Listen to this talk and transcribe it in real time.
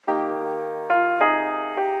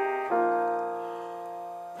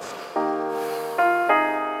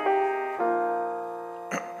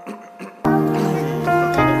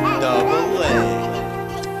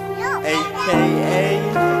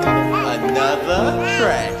another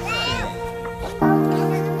track.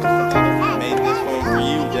 Made this one for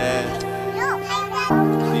you, Dad.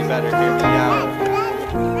 So you better hear me out.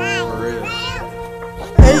 For real.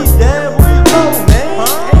 Hey, Dad, where you go, man?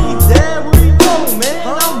 Hey, Dad, where you go, man?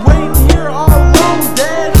 I'm waiting here all alone,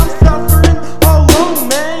 Dad. I'm suffering all alone,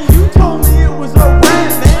 man. You told me it was a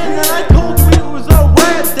rap, man, and I told you it was a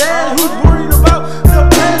rap, Dad. Who's worried about the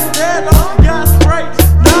past, Dad? All you got's right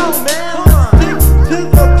now, man. Let's stick to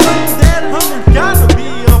the plan, Dad. There's gotta be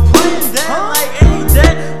a plan, Dad. Like, hey,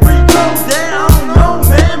 Dad, where you go, Dad? I don't know,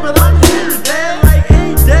 man, but I'm here, Dad. Like,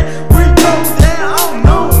 hey, Dad, where you go, Dad? I don't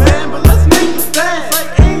know, man, but let's make it fast.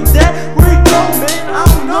 Like, hey, Dad, where you go, man? I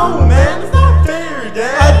don't know, man. It's not fair,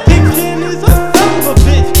 Dad. Addiction is a son of a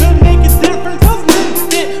bitch. Could make a difference, I was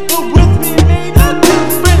instant, but with me it made a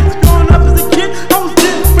difference. Growing up as a kid, I was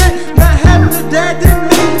different. Not having a dad didn't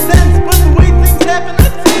make sense, but the way things happen, I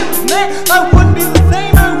see it was mad. I wouldn't be the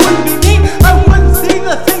same, I wouldn't be me. I wouldn't see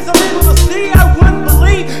the things I'm able to see. I wouldn't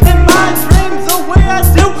believe in my dreams the way I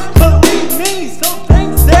do. Believe me, so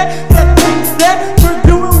thanks, Dad. Yeah, thanks, Dad, for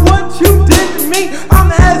doing what you did to me. I'm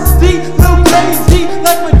SD, little crazy,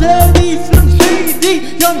 like my daddy, some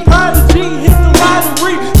shady. Young prodigy, hit the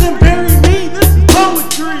lottery, then bury me. This is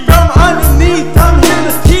poetry. From underneath, I'm here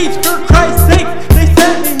to teach. For Christ's sake, they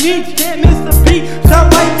sent me meat. Can't miss the beat.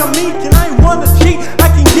 Sound like I'm meek and I ain't wanna cheat. I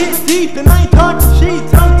can get deep and I ain't talking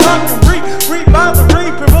sheets. I'm talking reap by the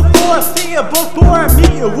reaper. Before I see it, before I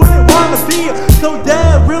meet you, wouldn't wanna be it. So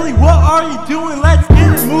Dad, really, what are you doing? Let's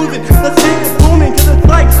get it moving. Let's get it booming. Cause it's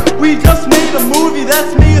like we just made a movie.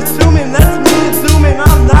 That's me assuming. That's me assuming.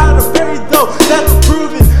 I'm not afraid though. That's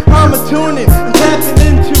proven. I'm attuning and tapping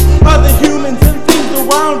into other humans and things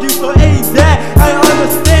around you. So hey, Dad, I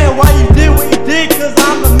understand why you did what you did. Cause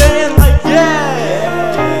I'm a man like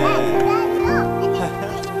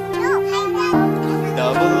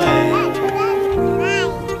Double A,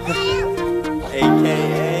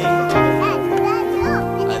 aka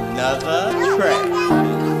another track.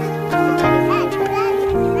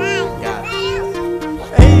 Got it.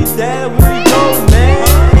 Hey, Dad, where you go, man?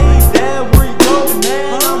 Hey, Dad, where you go, man?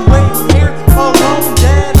 I'm waiting here all alone,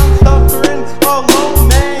 Dad. I'm suffering all alone,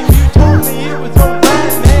 man. You told me it was a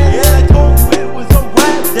rap, man. Yeah, I told you it was a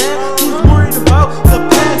rap, Dad. Who's worried about the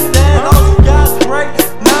past, Dad? All you got's right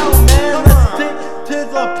now, man. Let's stick to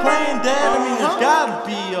the plan, Dad. I mean, there's gotta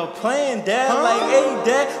be a plan, Dad. Like, hey,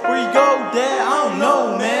 Dad, where you go, Dad? I don't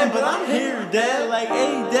know, man, but I'm here, Dad. Like,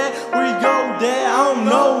 hey, Dad, where you go, Dad? I don't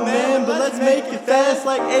know, man, but let's make it fast.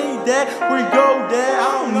 Like, hey, Dad, where you go, Dad?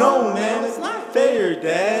 I don't know, man. It's not fair,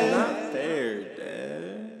 Dad.